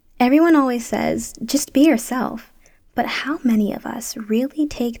Everyone always says, just be yourself. But how many of us really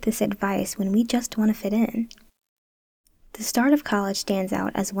take this advice when we just want to fit in? The start of college stands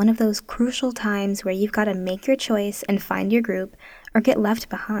out as one of those crucial times where you've got to make your choice and find your group or get left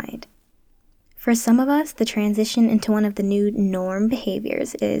behind. For some of us, the transition into one of the new norm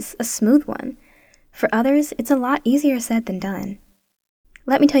behaviors is a smooth one. For others, it's a lot easier said than done.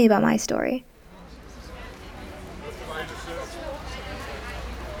 Let me tell you about my story.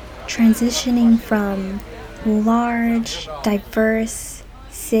 Transitioning from large, diverse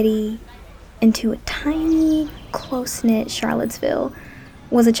city into a tiny, close-knit Charlottesville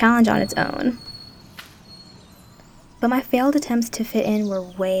was a challenge on its own. But my failed attempts to fit in were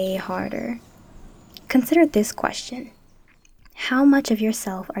way harder. Consider this question. How much of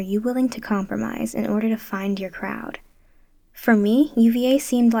yourself are you willing to compromise in order to find your crowd? For me, UVA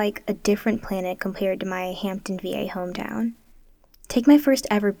seemed like a different planet compared to my Hampton, VA hometown. Take my first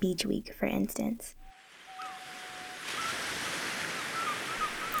ever beach week, for instance.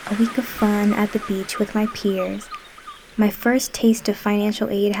 A week of fun at the beach with my peers. My first taste of financial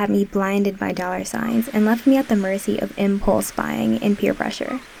aid had me blinded by dollar signs and left me at the mercy of impulse buying and peer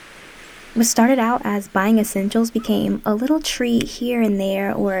pressure. What started out as buying essentials became a little treat here and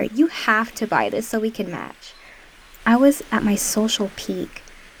there, or you have to buy this so we can match. I was at my social peak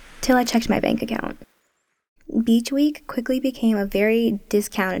till I checked my bank account. Beach week quickly became a very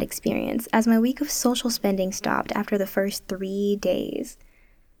discounted experience as my week of social spending stopped after the first 3 days.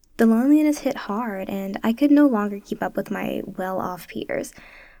 The loneliness hit hard and I could no longer keep up with my well-off peers,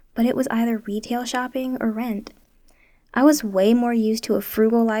 but it was either retail shopping or rent. I was way more used to a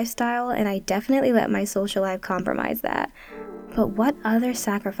frugal lifestyle, and I definitely let my social life compromise that. But what other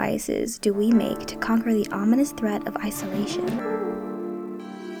sacrifices do we make to conquer the ominous threat of isolation?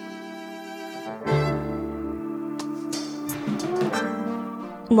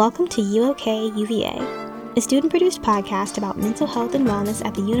 Welcome to UOK UVA, a student-produced podcast about mental health and wellness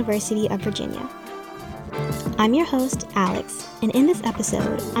at the University of Virginia. I'm your host, Alex, and in this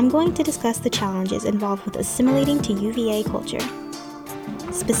episode, I'm going to discuss the challenges involved with assimilating to UVA culture.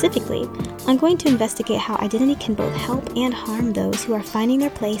 Specifically, I'm going to investigate how identity can both help and harm those who are finding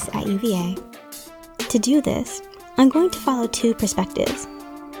their place at UVA. To do this, I'm going to follow two perspectives,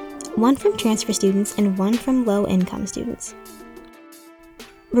 one from transfer students and one from low-income students.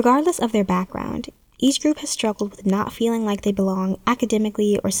 Regardless of their background, each group has struggled with not feeling like they belong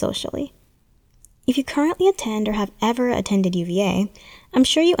academically or socially. If you currently attend or have ever attended UVA, I'm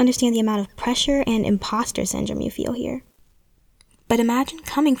sure you understand the amount of pressure and imposter syndrome you feel here. But imagine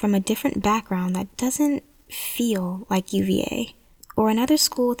coming from a different background that doesn't feel like UVA, or another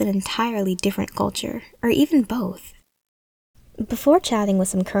school with an entirely different culture, or even both. Before chatting with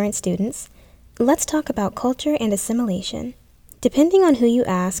some current students, let's talk about culture and assimilation. Depending on who you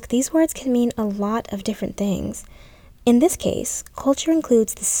ask, these words can mean a lot of different things. In this case, culture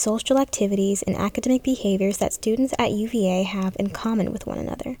includes the social activities and academic behaviors that students at UVA have in common with one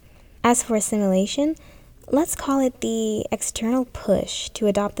another. As for assimilation, let's call it the external push to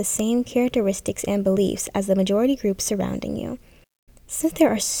adopt the same characteristics and beliefs as the majority group surrounding you. Since there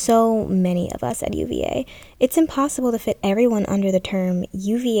are so many of us at UVA, it's impossible to fit everyone under the term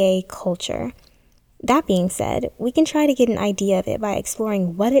UVA culture. That being said, we can try to get an idea of it by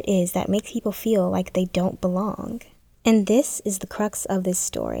exploring what it is that makes people feel like they don't belong. And this is the crux of this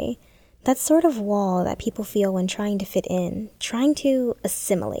story. That sort of wall that people feel when trying to fit in, trying to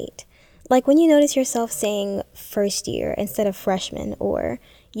assimilate. Like when you notice yourself saying first year instead of freshman, or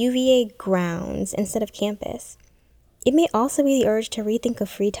UVA grounds instead of campus. It may also be the urge to rethink of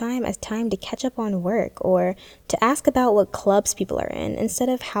free time as time to catch up on work, or to ask about what clubs people are in instead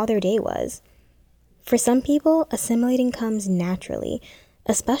of how their day was. For some people, assimilating comes naturally,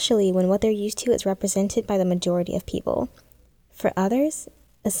 especially when what they're used to is represented by the majority of people. For others,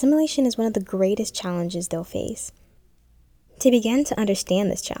 assimilation is one of the greatest challenges they'll face. To begin to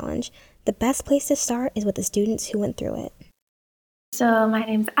understand this challenge, the best place to start is with the students who went through it. So my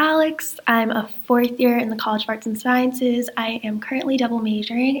name's Alex. I'm a fourth year in the College of Arts and Sciences. I am currently double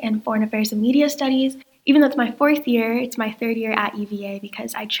majoring in Foreign Affairs and Media Studies. Even though it's my fourth year, it's my third year at UVA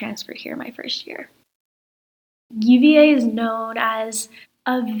because I transferred here my first year. UVA is known as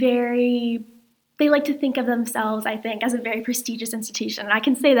they like to think of themselves, I think, as a very prestigious institution. And I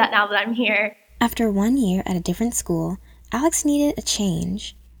can say that now that I'm here. After 1 year at a different school, Alex needed a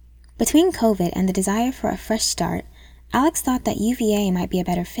change. Between COVID and the desire for a fresh start, Alex thought that UVA might be a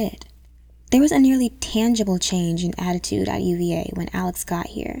better fit. There was a nearly tangible change in attitude at UVA when Alex got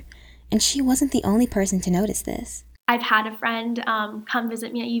here, and she wasn't the only person to notice this. I've had a friend come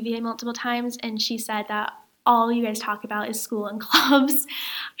visit me at UVA multiple times, and she said that all you guys talk about is school and clubs.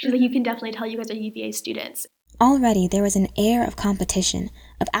 She's like, you can definitely tell you guys are UVA students. Already, there was an air of competition,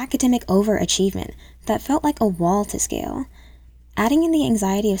 of academic overachievement that felt like a wall to scale. Adding in the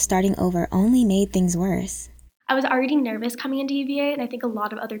anxiety of starting over only made things worse. I was already nervous coming into UVA, and I think a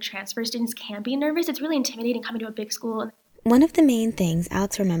lot of other transfer students can be nervous. It's really intimidating coming to a big school. One of the main things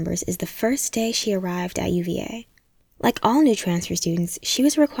Alex remembers is the first day she arrived at UVA. Like all new transfer students, she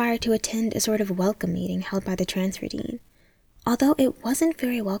was required to attend a sort of welcome meeting held by the transfer dean, although it wasn't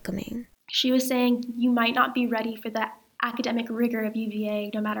very welcoming. She was saying you might not be ready for the academic rigor of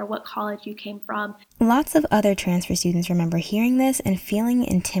UVA no matter what college you came from. Lots of other transfer students remember hearing this and feeling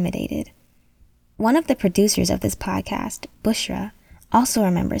intimidated. One of the producers of this podcast, Bushra, also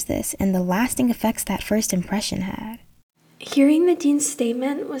remembers this and the lasting effects that first impression had. Hearing the dean's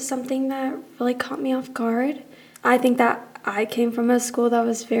statement was something that really caught me off guard. I think that I came from a school that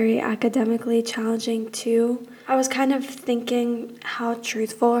was very academically challenging too. I was kind of thinking how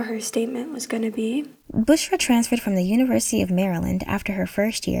truthful her statement was going to be. Bushra transferred from the University of Maryland after her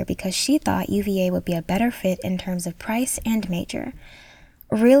first year because she thought UVA would be a better fit in terms of price and major.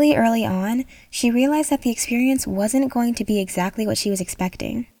 Really early on, she realized that the experience wasn't going to be exactly what she was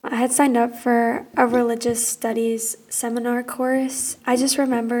expecting. I had signed up for a religious studies seminar course. I just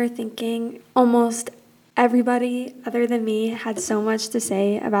remember thinking almost everybody other than me had so much to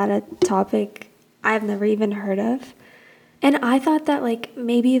say about a topic I've never even heard of. And I thought that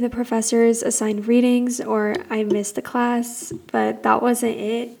maybe the professors assigned readings or I missed a class, but that wasn't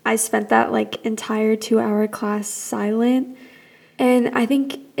it. I spent that entire 2-hour class silent. And I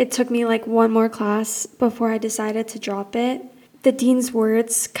think it took me one more class before I decided to drop it. The dean's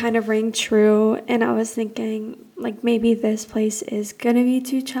words kind of rang true, and I was thinking maybe this place is going to be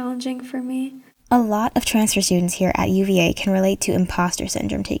too challenging for me. A lot of transfer students here at UVA can relate to imposter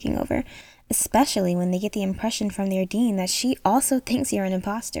syndrome taking over, especially when they get the impression from their dean that she also thinks you're an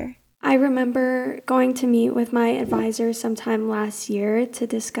imposter. I remember going to meet with my advisor sometime last year to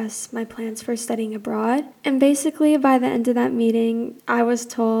discuss my plans for studying abroad. And basically, by the end of that meeting, I was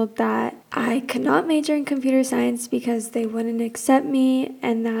told that I could not major in computer science because they wouldn't accept me,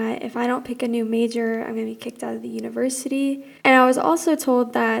 and that if I don't pick a new major, I'm going to be kicked out of the university. And I was also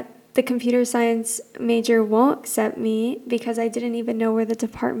told that the computer science major won't accept me because I didn't even know where the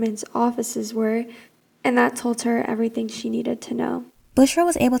department's offices were, and that told her everything she needed to know. Bushra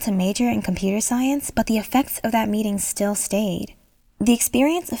was able to major in computer science, but the effects of that meeting still stayed. The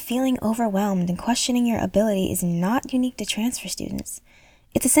experience of feeling overwhelmed and questioning your ability is not unique to transfer students.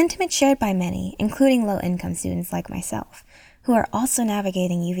 It's a sentiment shared by many, including low-income students like myself, who are also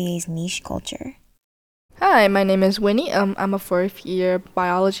navigating UVA's niche culture. Hi, my name is Winnie. I'm a fourth-year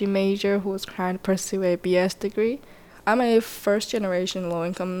biology major who is trying to pursue a BS degree. I'm a first-generation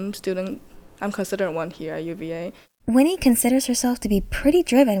low-income student. I'm considered one here at UVA. Winnie considers herself to be pretty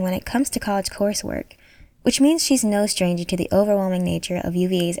driven when it comes to college coursework, which means she's no stranger to the overwhelming nature of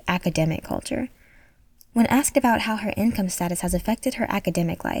UVA's academic culture. When asked about how her income status has affected her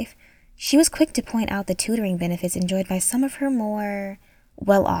academic life, she was quick to point out the tutoring benefits enjoyed by some of her more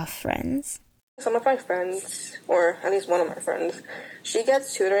well-off friends. Some of my friends, or at least one of my friends, she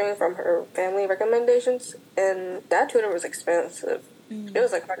gets tutoring from her family recommendations, and that tutor was expensive. It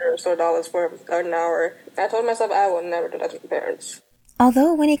was $100 or so for an hour. I told myself I would never do that to my parents.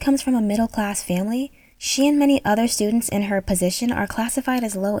 Although Winnie comes from a middle-class family, she and many other students in her position are classified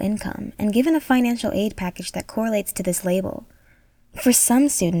as low income and given a financial aid package that correlates to this label. For some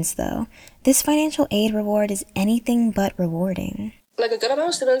students, though, this financial aid reward is anything but rewarding. A good amount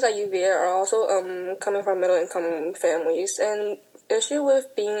of students at UVA are also coming from middle-income families, and the issue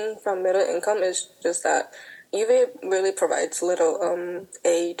with being from middle income is just that UVA really provides little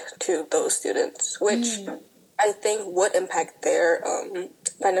aid to those students, which I think would impact their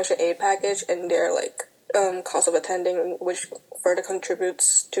financial aid package and their cost of attending, which further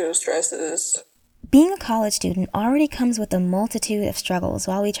contributes to stresses. Being a college student already comes with a multitude of struggles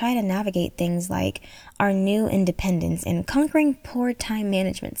while we try to navigate things like our new independence and conquering poor time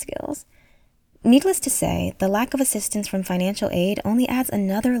management skills. Needless to say, the lack of assistance from financial aid only adds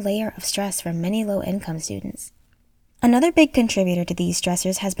another layer of stress for many low-income students. Another big contributor to these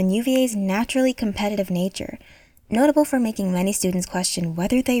stressors has been UVA's naturally competitive nature, notable for making many students question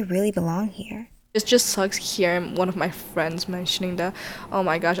whether they really belong here. It just sucks hearing one of my friends mentioning that, oh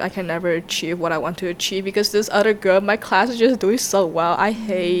my gosh, I can never achieve what I want to achieve because this other girl in my class is just doing so well. I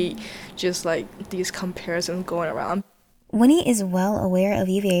hate just these comparisons going around. Winnie is well aware of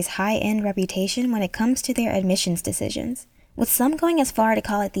UVA's high-end reputation when it comes to their admissions decisions. With some going as far to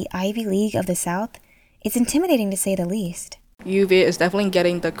call it the Ivy League of the South, it's intimidating to say the least. UVA is definitely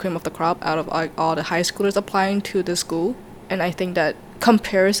getting the cream of the crop out of like all the high schoolers applying to the school, and I think that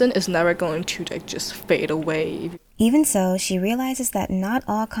comparison is never going to like just fade away. Even so, she realizes that not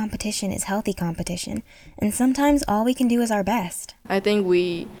all competition is healthy competition, and sometimes all we can do is our best. I think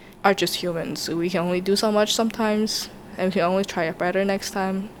we are just humans, so we can only do so much sometimes, and we can only try it better next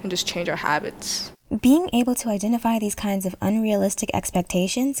time and just change our habits. Being able to identify these kinds of unrealistic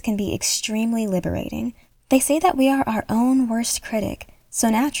expectations can be extremely liberating. They say that we are our own worst critic, so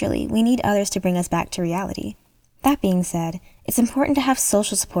naturally, we need others to bring us back to reality. That being said, it's important to have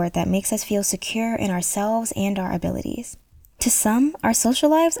social support that makes us feel secure in ourselves and our abilities. To some, our social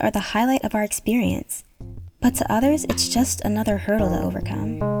lives are the highlight of our experience, but to others, it's just another hurdle to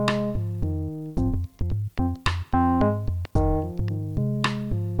overcome.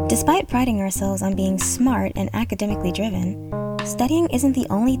 Despite priding ourselves on being smart and academically driven, studying isn't the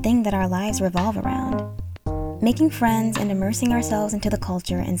only thing that our lives revolve around. Making friends and immersing ourselves into the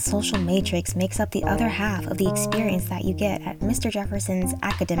culture and social matrix makes up the other half of the experience that you get at Mr. Jefferson's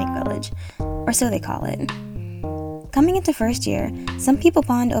academic village, or so they call it. Coming into first year, some people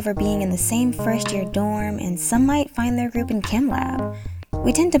bond over being in the same first year dorm, and some might find their group in Chem Lab.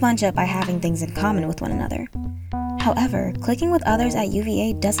 We tend to bunch up by having things in common with one another. However, clicking with others at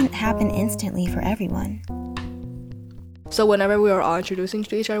UVA doesn't happen instantly for everyone. So whenever we are all introducing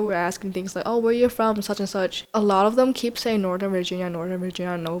to each other, we're asking things like, oh, where are you from, such and such. A lot of them keep saying Northern Virginia,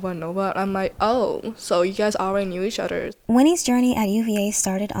 Nova, Nova. I'm like, oh, so you guys already knew each other. Winnie's journey at UVA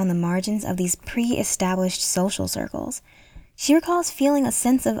started on the margins of these pre-established social circles. She recalls feeling a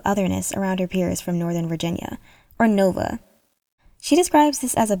sense of otherness around her peers from Northern Virginia, or Nova. She describes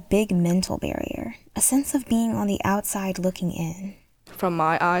this as a big mental barrier, a sense of being on the outside looking in. From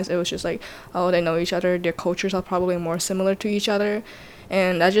my eyes, it was just like, oh, they know each other, their cultures are probably more similar to each other,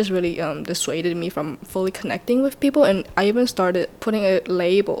 and that just really dissuaded me from fully connecting with people. And I even started putting a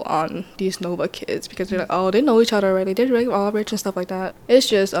label on these Nova kids because they're like, oh, they know each other already, they're really all rich and stuff like that. It's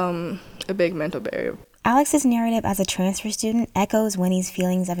just a big mental barrier. Alex's narrative as a transfer student echoes Winnie's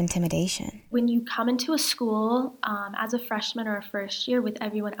feelings of intimidation. When you come into a school as a freshman or a first year with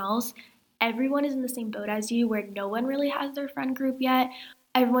everyone else, everyone is in the same boat as you, where no one really has their friend group yet.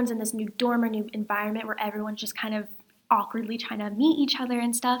 Everyone's in this new dorm or new environment where everyone's just kind of awkwardly trying to meet each other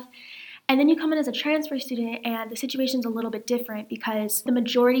and stuff. And then you come in as a transfer student and the situation's a little bit different because the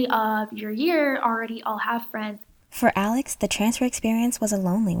majority of your year already all have friends. For Alex, the transfer experience was a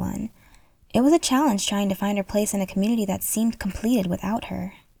lonely one. It was a challenge trying to find her place in a community that seemed completed without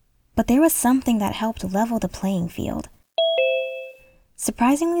her. But there was something that helped level the playing field.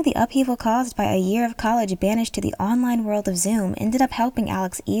 Surprisingly, the upheaval caused by a year of college banished to the online world of Zoom ended up helping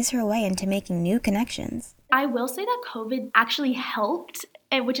Alex ease her way into making new connections. I will say that COVID actually helped,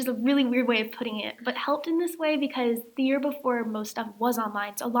 which is a really weird way of putting it, but helped in this way because the year before most stuff was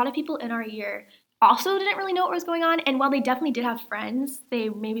online. So a lot of people in our year also didn't really know what was going on. And while they definitely did have friends, they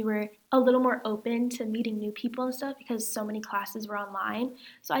maybe were a little more open to meeting new people and stuff because so many classes were online.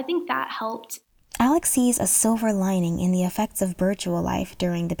 So I think that helped. Alex sees a silver lining in the effects of virtual life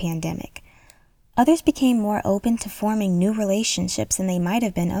during the pandemic. Others became more open to forming new relationships than they might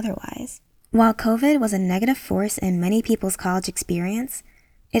have been otherwise. While COVID was a negative force in many people's college experience,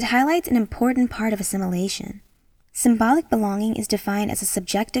 it highlights an important part of assimilation. Symbolic belonging is defined as a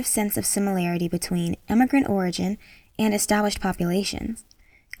subjective sense of similarity between immigrant origin and established populations,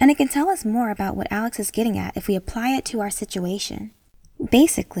 and it can tell us more about what Alex is getting at if we apply it to our situation.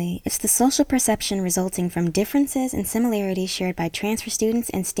 Basically, it's the social perception resulting from differences and similarities shared by transfer students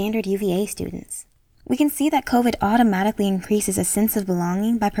and standard UVA students. We can see that COVID automatically increases a sense of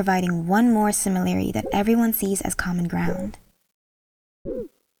belonging by providing one more similarity that everyone sees as common ground.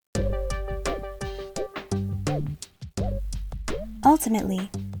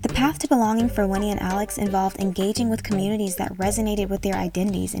 Ultimately, the path to belonging for Winnie and Alex involved engaging with communities that resonated with their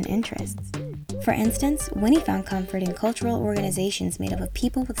identities and interests. For instance, Winnie found comfort in cultural organizations made up of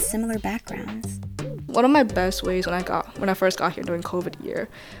people with similar backgrounds. One of my best ways when I first got here during COVID year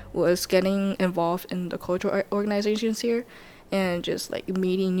was getting involved in the cultural organizations here and just like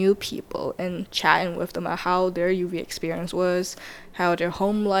meeting new people and chatting with them about how their UV experience was, how their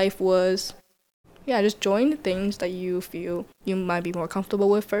home life was. Yeah, just join things that you feel you might be more comfortable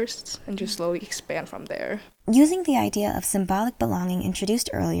with first and just slowly expand from there. Using the idea of symbolic belonging introduced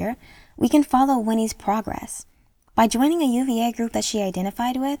earlier, we can follow Winnie's progress. By joining a UVA group that she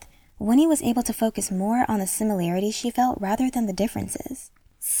identified with, Winnie was able to focus more on the similarities she felt rather than the differences.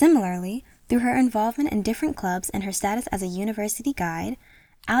 Similarly, through her involvement in different clubs and her status as a university guide,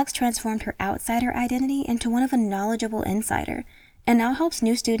 Alex transformed her outsider identity into one of a knowledgeable insider and now helps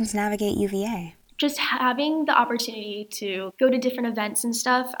new students navigate UVA. just having the opportunity to go to different events and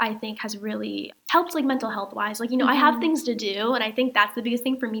stuff, I think has really helped like mental health wise. Like, I have things to do, and I think that's the biggest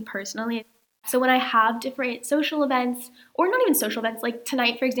thing for me personally. So when I have different social events, or not even social events, like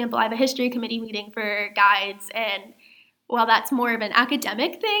tonight, for example, I have a history committee meeting for guides, and while that's more of an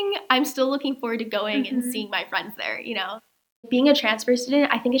academic thing, I'm still looking forward to going and seeing my friends there, Being a transfer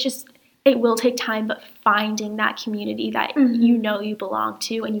student, I think it will take time, but finding that community that you belong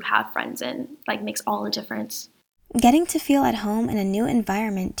to and you have friends in, like, makes all the difference. Getting to feel at home in a new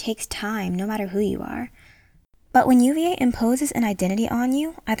environment takes time, no matter who you are. But when UVA imposes an identity on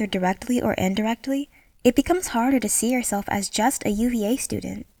you, either directly or indirectly, it becomes harder to see yourself as just a UVA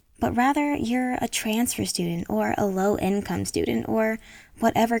student, but rather you're a transfer student or a low-income student or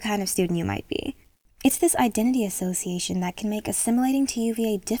whatever kind of student you might be. It's this identity association that can make assimilating to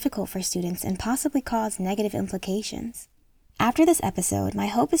UVA difficult for students and possibly cause negative implications. After this episode, my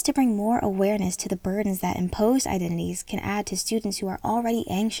hope is to bring more awareness to the burdens that imposed identities can add to students who are already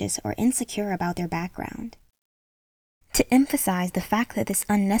anxious or insecure about their background. To emphasize the fact that this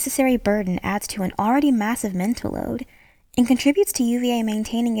unnecessary burden adds to an already massive mental load and contributes to UVA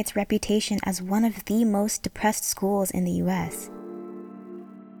maintaining its reputation as one of the most depressed schools in the U.S.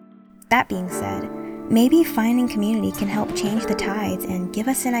 That being said, maybe finding community can help change the tides and give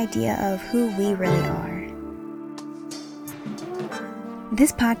us an idea of who we really are.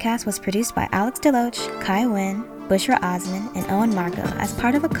 This podcast was produced by DeLoach, Khai Nguyen, Bushra, Osman, and Owen Markow as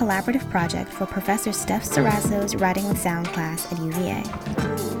part of a collaborative project for Professor Steph Sarasso's Writing with Sound class at UVA.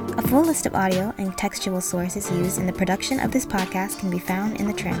 A full list of audio and textual sources used in the production of this podcast can be found in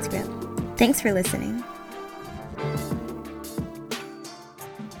the transcript. Thanks for listening.